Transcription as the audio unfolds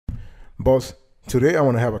Boss, today I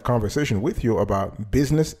want to have a conversation with you about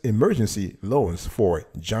business emergency loans for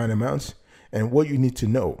giant amounts and what you need to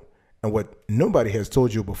know and what nobody has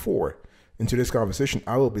told you before. In today's conversation,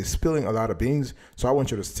 I will be spilling a lot of beans, so I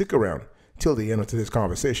want you to stick around till the end of today's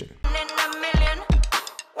conversation.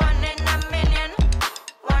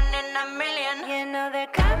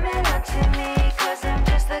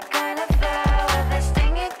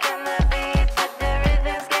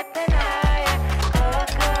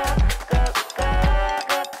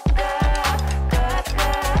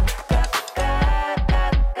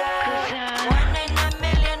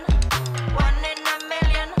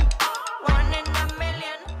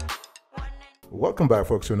 Welcome back,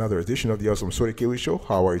 folks, to another edition of the Awesome Sorty Kiwi Show.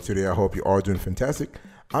 How are you today? I hope you are doing fantastic.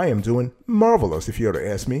 I am doing marvelous, if you were to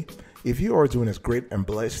ask me. If you are doing as great and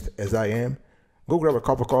blessed as I am, go grab a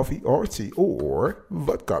cup of coffee or tea or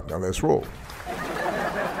vodka. Now let's roll.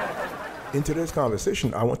 In today's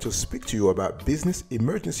conversation, I want to speak to you about business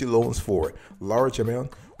emergency loans for large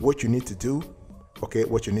amount, what you need to do, okay,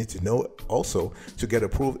 what you need to know also to get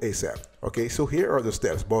approved ASAP. Okay, so here are the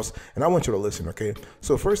steps, boss, and I want you to listen, okay?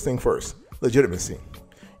 So first thing first, legitimacy.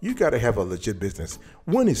 You got to have a legit business.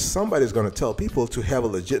 When is somebody's going to tell people to have a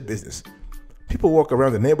legit business? People walk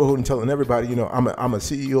around the neighborhood and telling everybody, you know, I'm a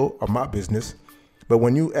CEO of my business. But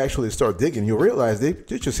when you actually start digging, you realize they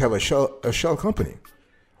just have a shell company.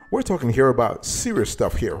 We're talking here about serious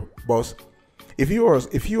stuff here, boss. If you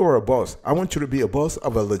are a boss, I want you to be a boss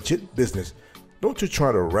of a legit business. Don't you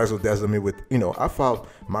try to razzle dazzle me with, you know, I filed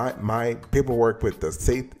my paperwork with the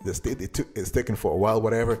state. The state it's taken for a while,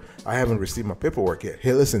 whatever. I haven't received my paperwork yet.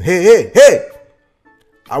 Hey, listen, hey.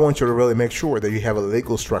 I want you to really make sure that you have a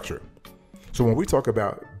legal structure. So when we talk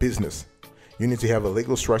about business, you need to have a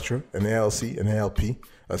legal structure, an LLC, an LP,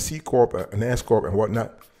 a C Corp, an S Corp, and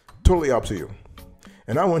whatnot. Totally up to you.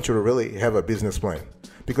 And I want you to really have a business plan,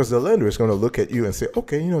 because the lender is going to look at you and say,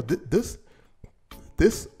 okay, you know, this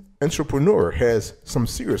entrepreneur has some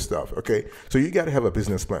serious stuff, okay? So you got to have a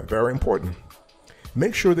business plan. Very important.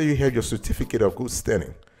 Make sure that you have your certificate of good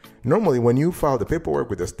standing. Normally, when you file the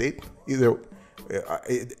paperwork with the state,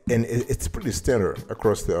 it's pretty standard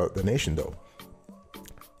across the nation, though.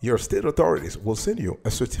 Your state authorities will send you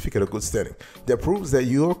a certificate of good standing that proves that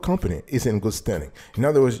your company is in good standing. In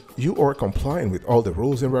other words, you are complying with all the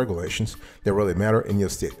rules and regulations that really matter in your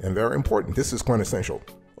state. And very important, this is quintessential.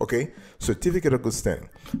 Okay, certificate of good standing.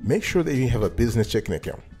 Make sure that you have a business checking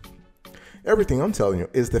account. Everything I'm telling you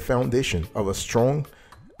is the foundation of a strong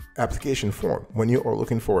application form when you are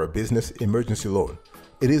looking for a business emergency loan.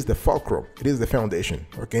 It is the fulcrum. It is the foundation.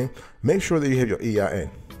 Okay, make sure that you have your EIN.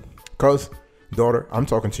 Cause, daughter, I'm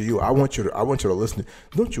talking to you. I want you to listen.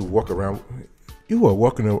 Don't you walk around. You are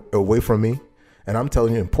walking away from me, and I'm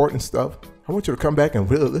telling you important stuff. I want you to come back and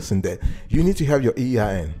really listen. That you need to have your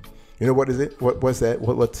EIN. You know what is it? What was that?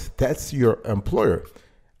 That's your employer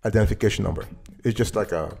identification number. It's just like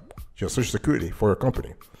your social security for your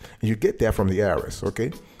company. And you get that from the IRS,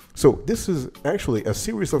 okay? So this is actually a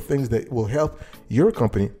series of things that will help your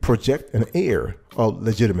company project an air of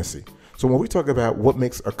legitimacy. So when we talk about what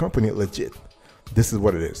makes a company legit, this is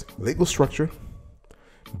what it is. Legal structure,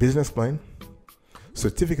 business plan,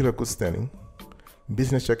 certificate of good standing,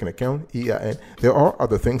 business checking account, EIN. There are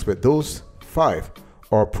other things, but those 5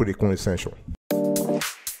 are pretty quintessential.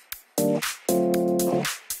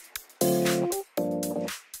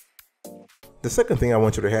 The second thing I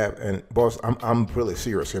want you to have, and boss, I'm really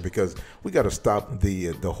serious here, because we got to stop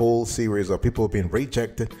the whole series of people being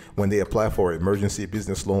rejected when they apply for emergency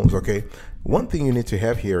business loans. Okay, one thing you need to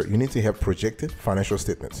have here, you need to have projected financial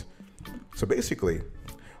statements. So basically,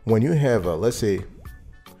 when you have, let's say,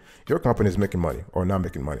 your company is making money or not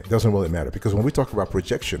making money, it doesn't really matter, because when we talk about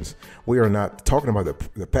projections, we are not talking about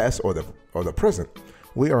the past or the present.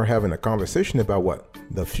 We are having a conversation about what?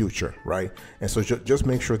 The future, right? And so just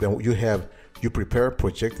make sure that you prepare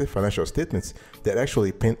projected financial statements that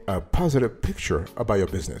actually paint a positive picture about your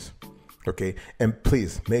business, okay? And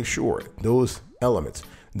please make sure those elements,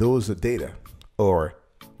 those data are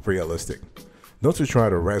realistic. Don't you try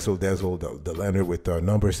to razzle dazzle the lender with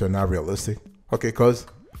numbers that are not realistic, okay?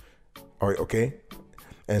 Okay,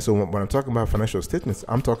 and so when I'm talking about financial statements,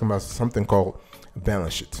 I'm talking about something called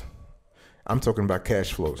balance sheet. I'm talking about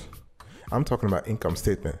cash flows. I'm talking about income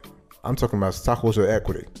statement. I'm talking about stockholder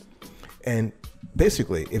equity. And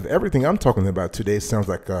basically, if everything I'm talking about today sounds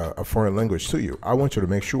like a foreign language to you, I want you to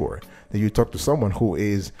make sure that you talk to someone who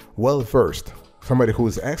is well-versed, somebody who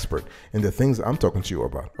is expert in the things I'm talking to you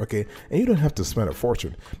about, okay? And you don't have to spend a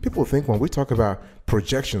fortune. People think when we talk about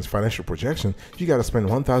projections, financial projections, you got to spend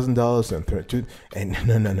 $1,000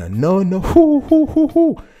 and no.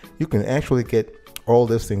 You can actually get all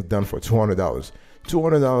this thing done for $200,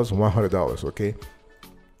 $100, okay?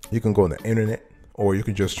 You can go on the internet, or you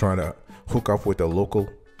can just try to hook up with a local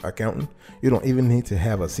accountant. You don't even need to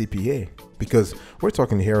have a CPA, because we're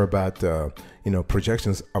talking here about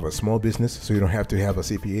projections of a small business, so you don't have to have a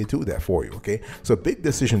CPA do that for you, okay? So big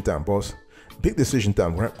decision time, boss. Big decision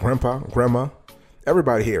time. Grandpa, grandma,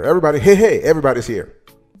 everybody here. Everybody, hey, everybody's here.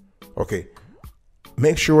 Okay.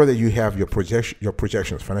 Make sure that you have your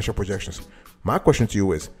projections, financial projections. My question to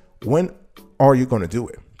you is, when are you going to do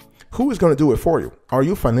it? Who is going to do it for you? Are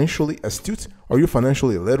you financially astute? Are you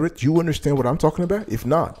financially literate? You understand what I'm talking about? If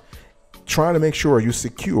not, try to make sure you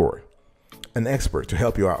secure an expert to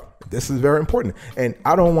help you out. This is very important. And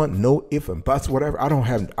I don't want no if and buts, whatever. I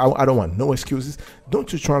don't want no excuses.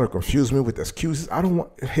 Don't you try to confuse me with excuses.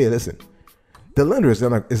 Hey, listen, the lender is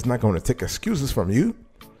not going to take excuses from you.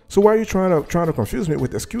 So why are you trying to confuse me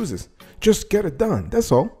with excuses? Just get it done.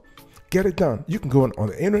 That's all. Get it done. You can go on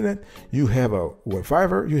the internet. You have a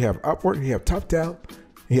Fiverr, you have Upwork, you have TopTal,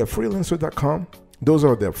 you have freelancer.com. Those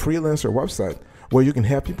are the freelancer website where you can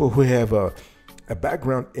have people who have a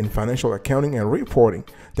background in financial accounting and reporting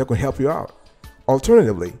that can help you out.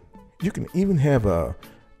 Alternatively, you can even have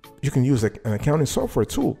you can use an accounting software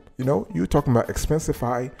tool. You're talking about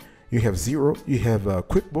Expensify, you have Xero, you have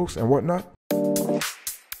QuickBooks and whatnot.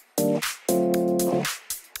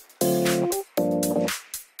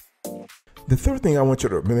 The third thing I want you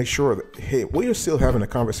to make sure that, hey, we are still having a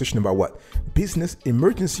conversation about what? Business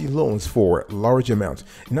emergency loans for large amounts.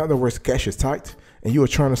 In other words, cash is tight and you are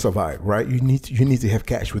trying to survive, right? You need to have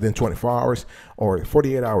cash within 24 hours or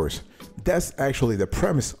 48 hours. That's actually the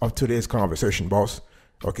premise of today's conversation, boss.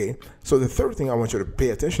 Okay. So the third thing I want you to pay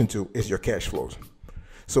attention to is your cash flows.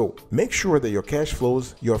 So make sure that your cash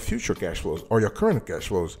flows, your future cash flows, or your current cash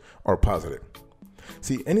flows are positive.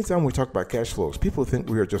 See, anytime we talk about cash flows, people think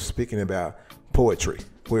we are just speaking about poetry.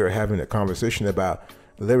 We are having a conversation about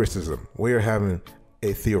lyricism. We are having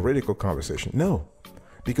a theoretical conversation. No,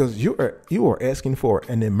 because you are asking for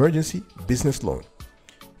an emergency business loan.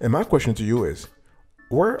 And my question to you is,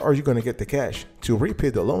 where are you going to get the cash to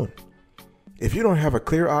repay the loan? If you don't have a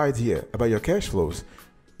clear idea about your cash flows,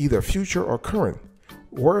 either future or current,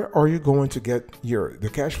 where are you going to get the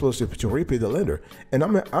cash flows to repay the lender? And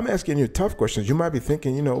I'm asking you tough questions. You might be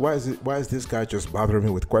thinking, why is this guy just bothering me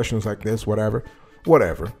with questions like this, whatever.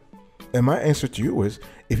 And my answer to you is,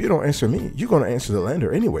 if you don't answer me, you're going to answer the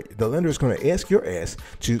lender anyway. The lender is going to ask your ass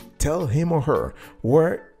to tell him or her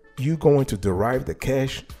where you're going to derive the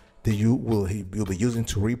cash that you'll be using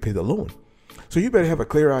to repay the loan. So you better have a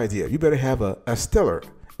clear idea. You better have a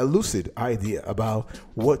lucid idea about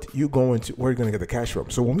where you're going to get the cash from.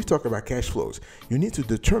 So when we talk about cash flows, you need to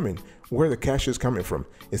determine where the cash is coming from.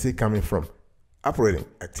 Is it coming from operating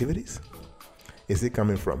activities? Is it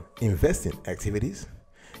coming from investing activities?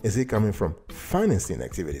 Is it coming from financing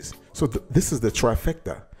activities? So this is the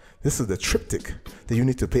trifecta. This is the triptych that you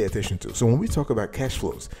need to pay attention to. So when we talk about cash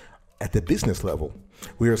flows at the business level,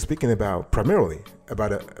 we are speaking primarily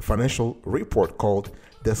about a financial report called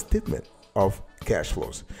the statement of cash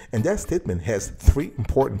flows. And that statement has three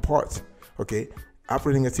important parts, okay?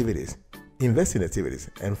 Operating activities, investing activities,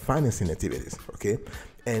 and financing activities, okay?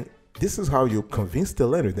 And this is how you convince the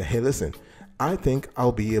lender that, hey, listen, I think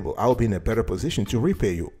I'll be in a better position to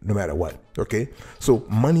repay you no matter what, okay? So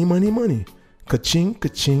money, ka-ching,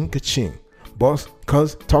 ka-ching, ka-ching. Boss,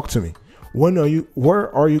 cuz, talk to me.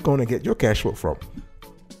 Where are you going to get your cash flow from?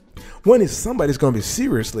 When is somebody's going to be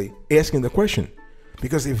seriously asking the question?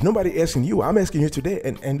 Because if nobody asking you, I'm asking you today.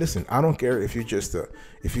 And listen, I don't care if you just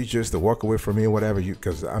walk away from me or whatever,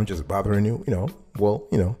 because I'm just bothering you.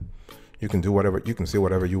 You can do whatever, you can say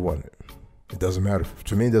whatever you want. It doesn't matter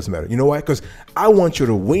to me. It doesn't matter. You know why? Because I want you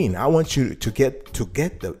to win. I want you to get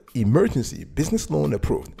the emergency business loan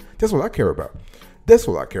approved. That's what I care about.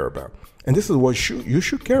 And this is what you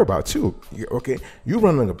should care about too. Okay, you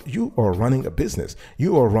are running a business.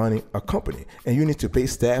 You are running a company, and you need to pay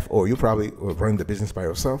staff, or you probably run the business by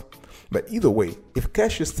yourself. But either way, if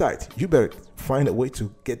cash is tight, you better find a way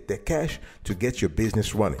to get the cash to get your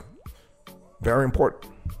business running. Very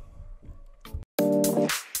important.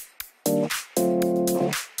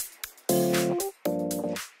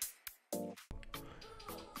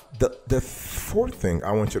 The fourth thing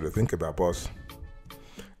I want you to think about, boss,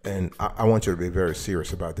 and I want you to be very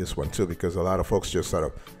serious about this one too, because a lot of folks just sort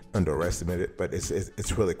of underestimate it, but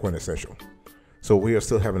it's really quintessential. So we are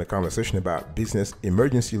still having a conversation about business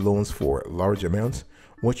emergency loans for large amounts.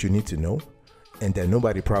 What you need to know, and that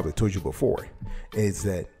nobody probably told you before, is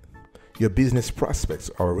that your business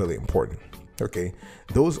prospects are really important. Okay,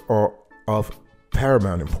 those are of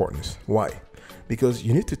paramount importance. Why? because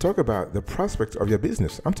you need to talk about the prospects of your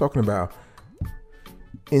business. I'm talking about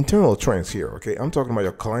internal trends here, okay? I'm talking about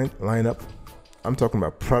your client lineup. I'm talking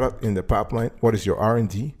about product in the pipeline. What is your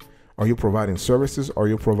R&D? Are you providing services? Are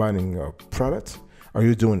you providing products? Are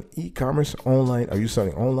you doing e-commerce online? Are you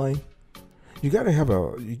selling online? You got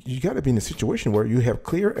to be in a situation where you have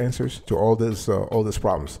clear answers to all these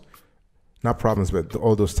problems. Not problems, but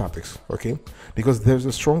all those topics, okay? Because there's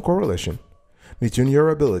a strong correlation between your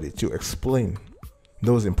ability to explain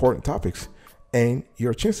those important topics and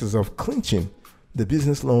your chances of clinching the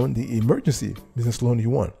business loan, the emergency business loan you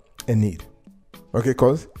want and need. Okay,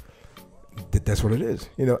 cause that's what it is.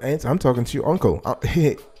 You know, and I'm talking to you, uncle.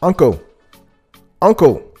 Hey, uncle,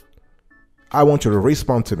 I want you to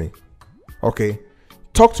respond to me. Okay,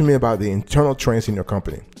 talk to me about the internal trends in your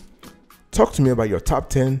company. Talk to me about your top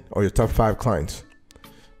 10 or your top 5 clients.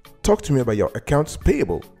 Talk to me about your accounts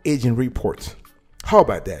payable aging reports. How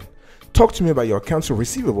about that? Talk to me about your accounts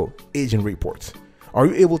receivable aging reports. Are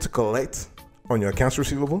you able to collect on your accounts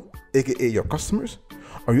receivable, aka your customers?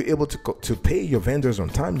 Are you able to pay your vendors on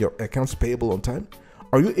time, your accounts payable on time?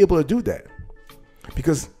 Are you able to do that?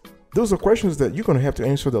 Because those are questions that you're going to have to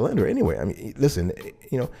answer the lender anyway. I mean, listen,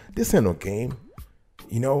 you know, this ain't no game.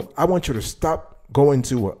 You know, I want you to stop going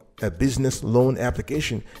to a business loan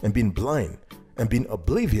application and being blind and being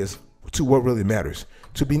oblivious to what really matters,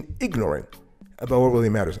 to being ignorant about what really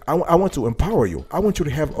matters. I want to empower you. I want you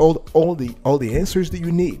to have all the answers that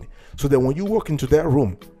you need, so that when you walk into that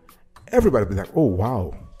room, everybody will be like, oh,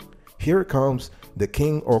 wow, here comes the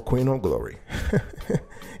king or queen of glory.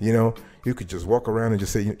 You know, you could just walk around and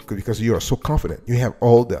just say, because you are so confident, you have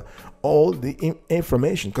all the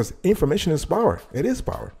information, because information is power. It is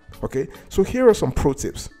power. Okay. So here are some pro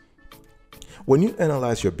tips. When you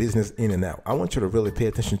analyze your business in and out, I want you to really pay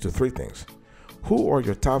attention to 3 things. Who are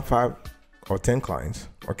your top 5 or 10 clients?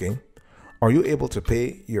 Okay. Are you able to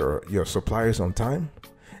pay your suppliers on time?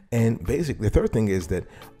 And basically, the 3rd thing is that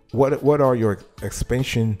what are your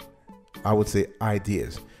expansion, I would say,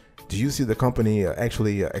 ideas? Do you see the company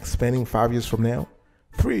actually expanding 5 years from now,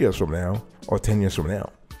 3 years from now, or 10 years from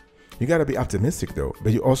now? You got to be optimistic though,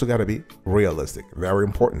 but you also got to be realistic. Very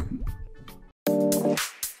important.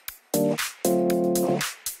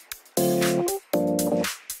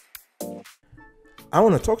 I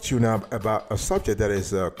want to talk to you now about a subject that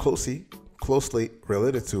is closely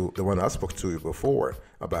related to the one I spoke to you before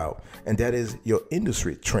about, and that is your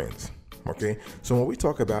industry trends. Okay, so when we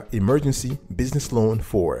talk about emergency business loan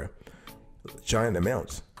for giant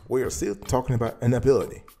amounts, we are still talking about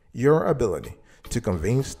your ability to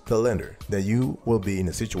convince the lender that you will be in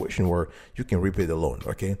a situation where you can repay the loan.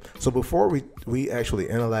 Okay, so before we actually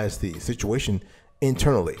analyze the situation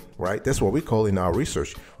internally, right? That's what we call in our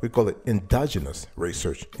research. We call it endogenous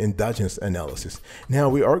research, endogenous analysis. Now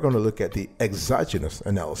we are going to look at the exogenous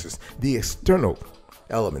analysis, the external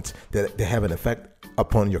elements that have an effect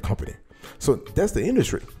upon your company. So that's the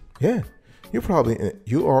industry. Yeah, you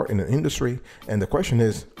are in an industry, and the question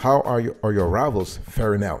is, how are your rivals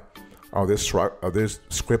faring out? Are they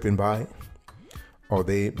scraping by? Are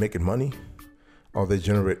they making money? Are they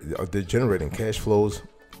generating cash flows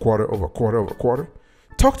quarter over quarter over quarter?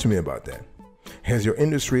 Talk to me about that. Has your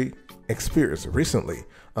industry experienced recently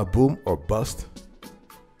a boom or bust?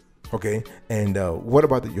 Okay, and what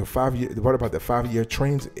about the 5-year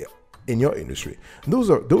trends in your industry? Those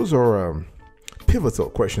are pivotal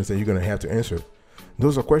questions that you're going to have to answer.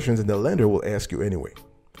 Those are questions that the lender will ask you anyway.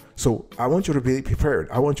 So I want you to be prepared.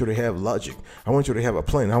 I want you to have logic. I want you to have a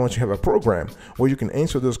plan. I want you to have a program where you can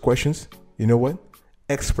answer those questions. You know what?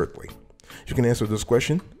 Expertly. You can answer this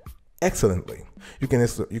question excellently. You can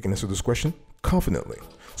answer this question confidently.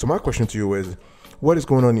 So my question to you is, what is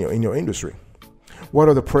going on in your industry? What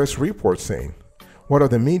are the press reports saying? What is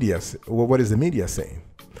the media saying?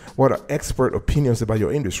 What are expert opinions about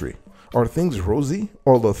your industry? Are things rosy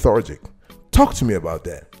or lethargic? Talk to me about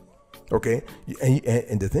that. Okay?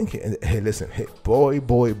 And the thing, hey, listen, hey, boy,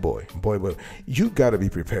 you got to be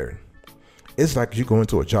prepared. It's like you go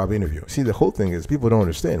into a job interview. See, the whole thing is, people don't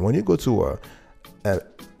understand. When you go to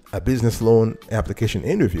a business loan application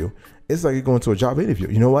interview, it's like you're going to a job interview.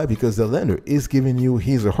 You know why? Because the lender is giving you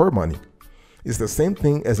his or her money. It's the same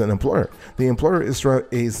thing as an employer. The employer is trying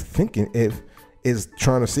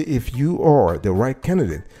to see if you are the right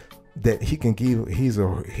candidate that he can give his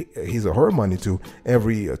or her money to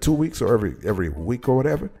every 2 weeks or every week or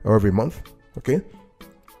whatever, or every month. Okay.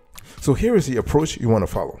 So here is the approach you want to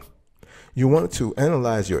follow. You want to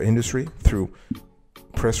analyze your industry through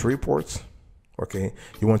press reports. Okay.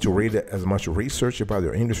 You want to read as much research about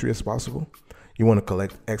your industry as possible. You want to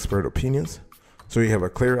collect expert opinions, so you have a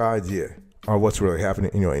clear idea or what's really happening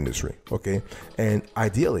in your industry, okay? And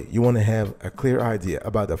ideally, you want to have a clear idea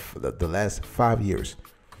about the last 5 years.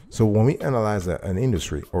 So when we analyze an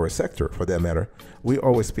industry or a sector for that matter, we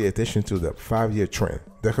always pay attention to the 5-year trend,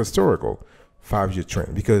 the historical 5-year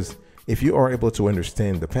trend, because if you are able to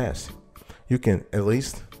understand the past, you can at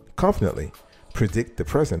least confidently predict the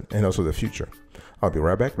present and also the future. I'll be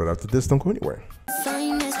right back right after this. Don't go anywhere.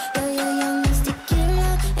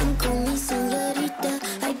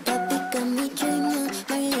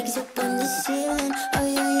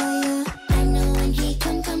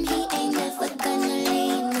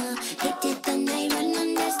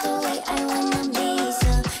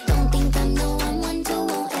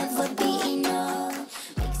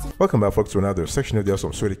 Welcome back, folks, to another section of the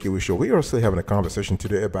Awesome Sweaty Kiwi Show. We are still having a conversation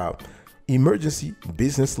today about emergency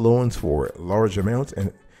business loans for large amounts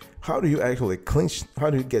and how do you actually clinch,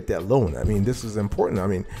 how do you get that loan? I mean, this is important. I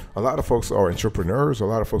mean, a lot of folks are entrepreneurs, a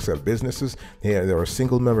lot of folks have businesses, there are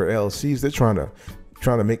single member LLCs, they're trying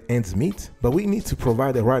to make ends meet, but we need to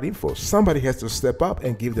provide the right info. Somebody has to step up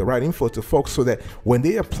and give the right info to folks so that when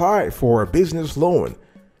they apply for a business loan,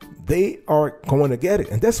 they are going to get it.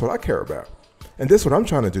 And that's what I care about. And that's what I'm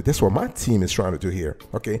trying to do. That's what my team is trying to do here.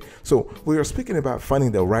 Okay. So we are speaking about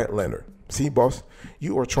finding the right lender. See, boss,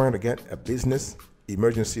 you are trying to get a business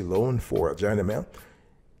emergency loan for a giant amount.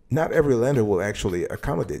 Not every lender will actually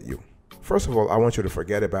accommodate you. First of all, I want you to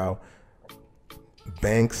forget about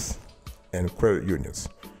banks and credit unions.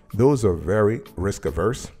 Those are very risk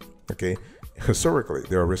averse. Okay. Historically,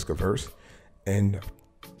 they're risk averse and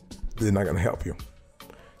they're not going to help you.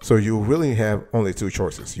 So you really have only two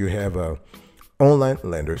choices. You have online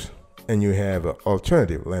lenders and you have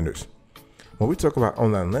alternative lenders. When we talk about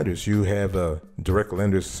online lenders, you have direct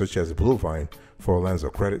lenders such as Bluevine for lines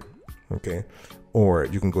of credit, okay, or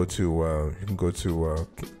you can go to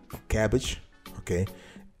Cabbage, okay,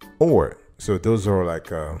 or so those are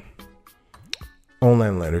like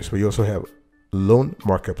online lenders. But you also have loan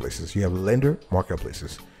marketplaces. You have lender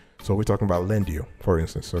marketplaces. So we're talking about Lendio, for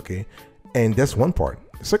instance, okay, and that's one part.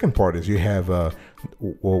 The second part is you have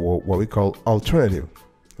what we call alternative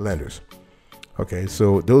lenders. Okay,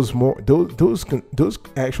 so those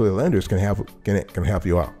actually lenders can help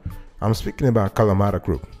you out. I'm speaking about Kalamata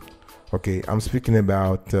Group. Okay, I'm speaking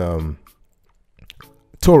about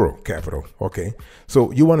Toro Capital. Okay,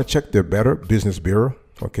 so you want to check their Better Business Bureau.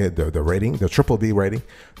 Okay, the rating, the BBB rating,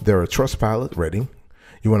 their Trustpilot rating.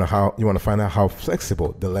 You want to find out how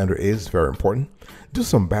flexible the lender is. Very important. Do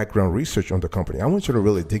some background research on the company. I want you to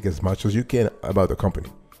really dig as much as you can about the company.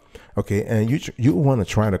 Okay, and you want to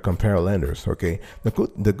try to compare lenders. Okay,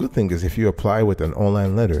 the good thing is if you apply with an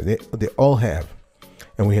online lender, they all have,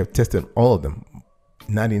 and we have tested all of them.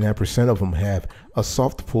 99% of them have a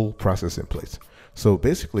soft pull process in place. So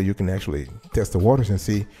basically, you can actually test the waters and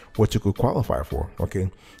see what you could qualify for. Okay,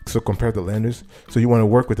 so compare the lenders. So you want to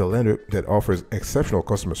work with a lender that offers exceptional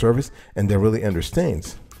customer service and that really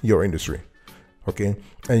understands your industry. Okay,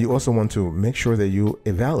 and you also want to make sure that you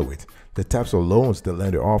evaluate the types of loans the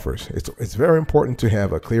lender offers. It's very important to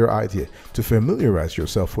have a clear idea, to familiarize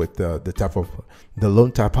yourself with the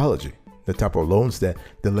loan typology, the type of loans that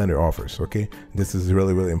the lender offers. Okay, this is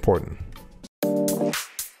really, really important.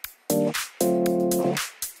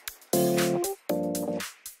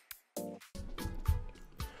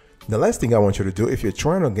 The last thing I want you to do, if you're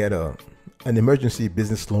trying to get an emergency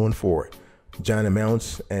business loan for giant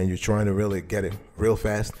amounts and you're trying to really get it real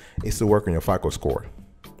fast, is to work on your FICO score.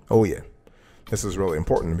 Oh yeah, this is really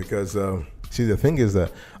important because see, the thing is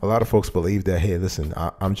that a lot of folks believe that, hey, listen,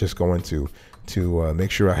 I'm just going to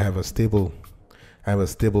make sure I have a stable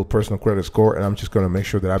personal credit score, and I'm just going to make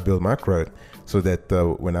sure that I build my credit so that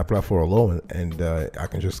when I apply for a loan and I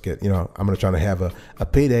can just get, I'm going to try to have a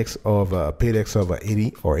paydex of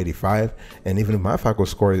 80 or 85, and even if my FICO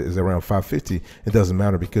score is around 550, it doesn't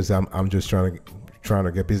matter because I'm just trying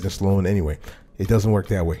to get business loan anyway. It doesn't work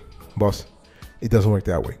that way, boss. It doesn't work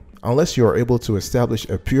that way. Unless you are able to establish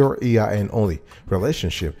a pure EIN only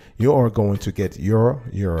relationship, you are going to get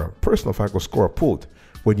your personal FICO score pulled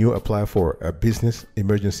when you apply for a business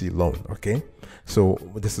emergency loan. Okay, so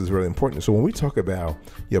this is really important. So when we talk about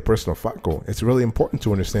your personal FICO, it's really important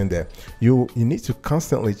to understand that you need to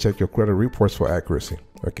constantly check your credit reports for accuracy.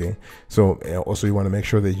 Okay, so also you want to make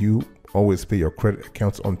sure that you always pay your credit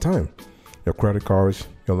accounts on time, your credit cards,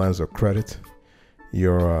 your lines of credit,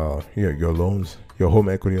 your loans, your home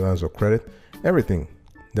equity lines of credit, everything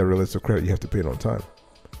that relates to credit, you have to pay it on time.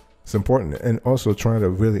 It's important. And also trying to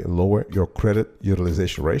really lower your credit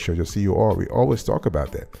utilization ratio, your CUR. We always talk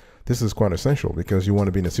about that. This is quite essential because you want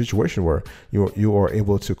to be in a situation where you are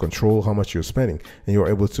able to control how much you're spending and you're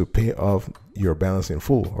able to pay off your balance in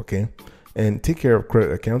full. Okay, and take care of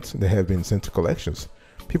credit accounts that have been sent to collections.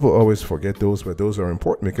 People always forget those, but those are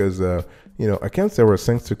important because accounts that were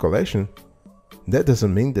sent to collection, that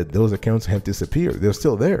doesn't mean that those accounts have disappeared. They're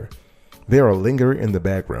still there. They are lingering in the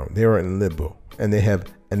background. They are in limbo, and they have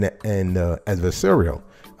an adversarial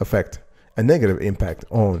effect, a negative impact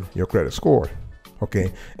on your credit score.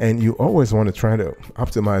 Okay, and you always want to try to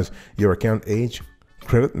optimize your account age,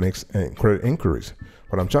 credit mix, and credit inquiries.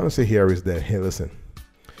 What I'm trying to say here is that, hey, listen,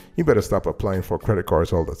 you better stop applying for credit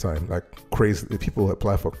cards all the time, like crazy. People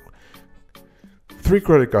apply for 3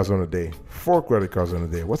 credit cards on a day, 4 credit cards on a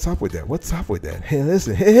day. What's up with that? What's up with that? Hey,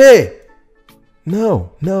 listen, hey,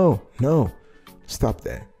 no, stop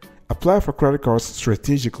that. Apply for credit cards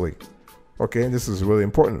strategically. Okay, this is really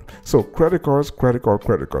important. So credit cards.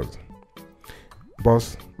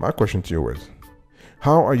 Boss, my question to you is,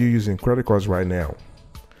 how are you using credit cards right now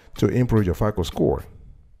to improve your FICO score?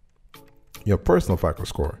 Your personal FICO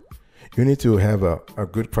score. You need to have a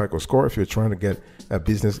good FICO score if you're trying to get a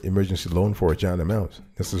business emergency loan for a giant amount.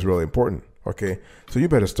 This is really important. Okay, so you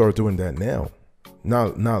better start doing that now.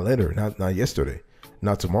 Not later, not yesterday,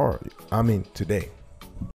 not tomorrow. I mean today.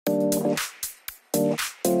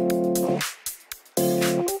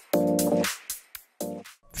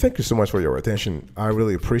 Thank you so much for your attention. I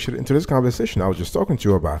really appreciate it. In today's conversation, I was just talking to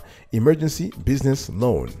you about emergency business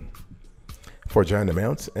loan for giant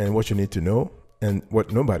amounts and what you need to know and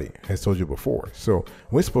what nobody has told you before. So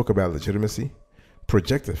we spoke about legitimacy,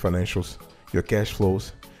 projected financials, your cash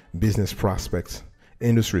flows, business prospects,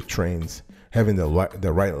 industry trends, having the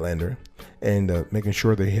right lender, and making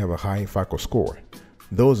sure that you have a high FICO score.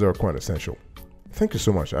 Those are quite essential. Thank you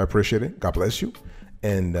so much. I appreciate it. God bless you.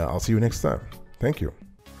 And I'll see you next time. Thank you.